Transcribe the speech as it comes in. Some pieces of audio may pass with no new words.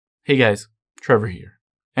Hey guys, Trevor here.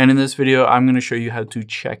 And in this video, I'm going to show you how to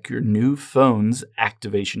check your new phone's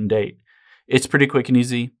activation date. It's pretty quick and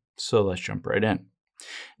easy, so let's jump right in.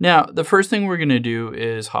 Now, the first thing we're going to do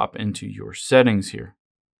is hop into your settings here.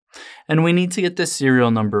 And we need to get the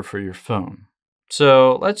serial number for your phone.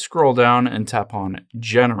 So let's scroll down and tap on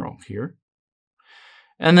General here.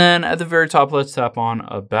 And then at the very top, let's tap on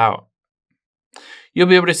About. You'll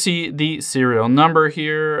be able to see the serial number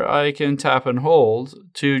here. I can tap and hold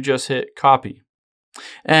to just hit copy.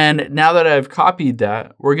 And now that I've copied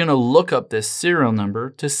that, we're going to look up this serial number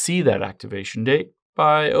to see that activation date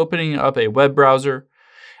by opening up a web browser.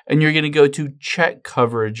 And you're going to go to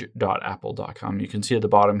checkcoverage.apple.com. You can see at the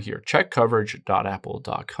bottom here,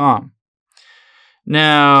 checkcoverage.apple.com.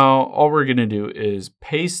 Now, all we're going to do is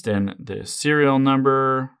paste in this serial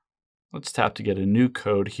number. Let's tap to get a new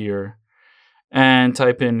code here. And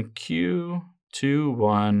type in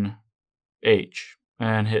Q21H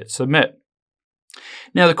and hit submit.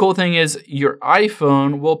 Now, the cool thing is your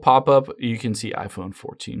iPhone will pop up. You can see iPhone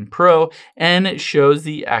 14 Pro, and it shows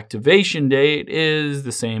the activation date is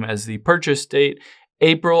the same as the purchase date,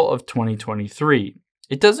 April of 2023.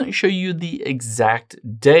 It doesn't show you the exact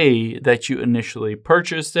day that you initially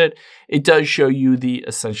purchased it. It does show you the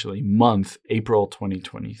essentially month, April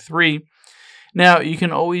 2023. Now, you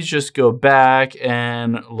can always just go back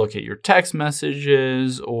and look at your text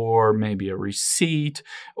messages or maybe a receipt,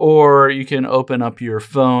 or you can open up your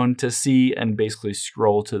phone to see and basically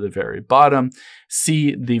scroll to the very bottom,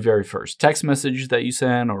 see the very first text message that you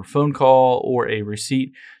sent or phone call or a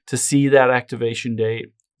receipt to see that activation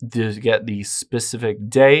date, to get the specific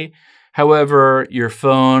day. However, your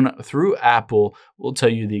phone through Apple will tell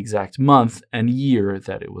you the exact month and year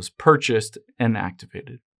that it was purchased and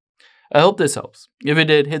activated. I hope this helps. If it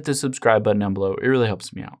did, hit the subscribe button down below. It really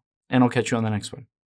helps me out. And I'll catch you on the next one.